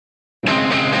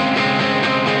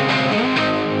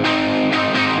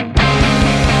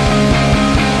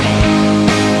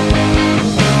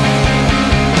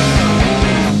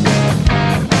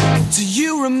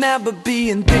remember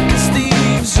being thick as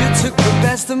thieves. You took the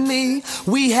best of me.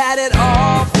 We had it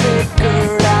all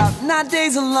figured out. Now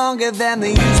days are longer than they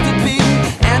used to be,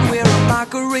 and we're a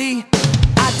mockery.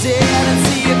 I didn't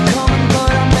see it coming,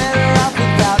 but I'm better off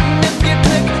without. And if you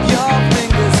click your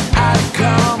fingers, I'd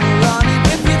come running.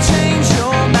 If you change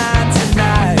your mind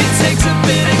tonight, it takes a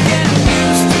bit of getting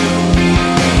used to,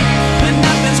 but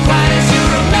nothing's quite as you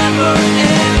remember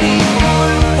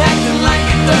anymore. Acting like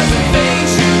it doesn't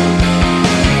faze you,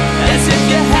 as if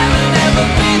you haven't ever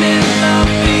been in love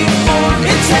before.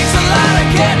 It takes a lot of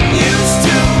getting used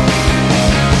to,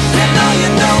 and all you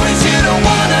know is you don't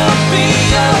wanna be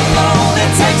alone.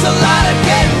 It takes a lot of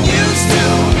getting used to.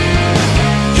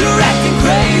 You're acting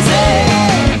crazy.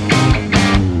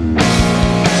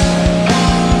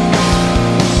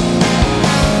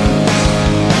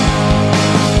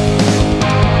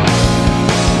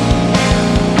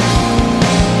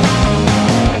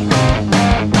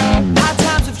 How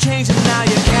times have changed and now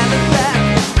you can't look back.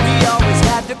 We always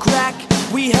had to crack.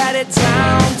 We had it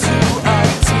down to a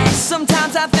T.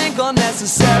 Sometimes I think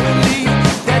unnecessarily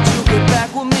that you'll get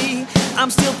back with me. I'm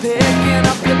still picking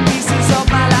up the pieces of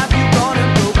my life you've gone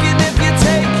and broken. If you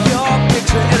take your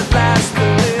picture, it'll last a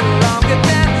little longer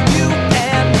than you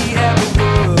and me ever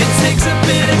would. It takes a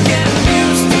bit of getting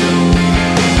used to,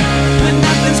 but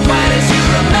nothing's quite as you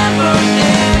remember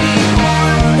anymore.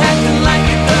 Acting like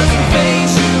it doesn't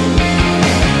faze you,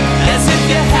 as if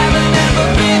you haven't ever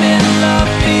been in love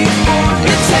before.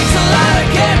 It takes a lot of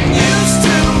getting used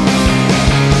to,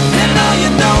 and all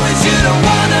you know is you don't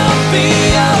wanna be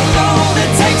alone.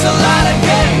 It takes a lot of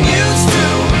getting used to.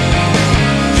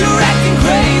 You're acting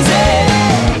crazy.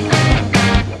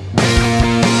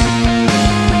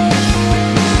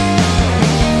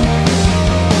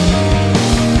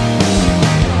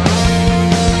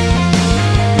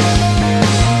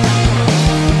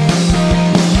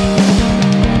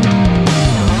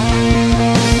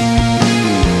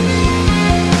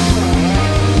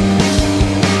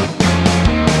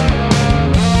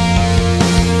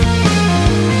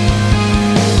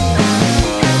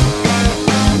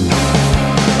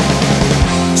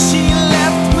 She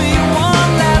left me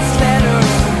one last letter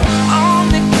on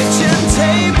the kitchen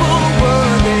table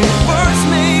where they first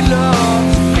made love.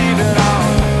 Leave it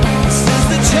on. Says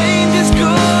the change is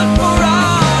good for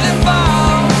all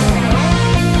involved.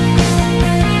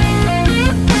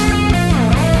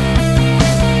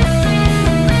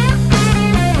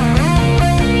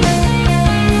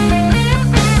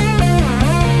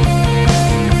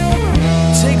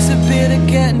 Takes a bit of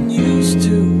getting used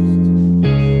to,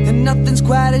 and nothing's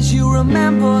quite as you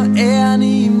remember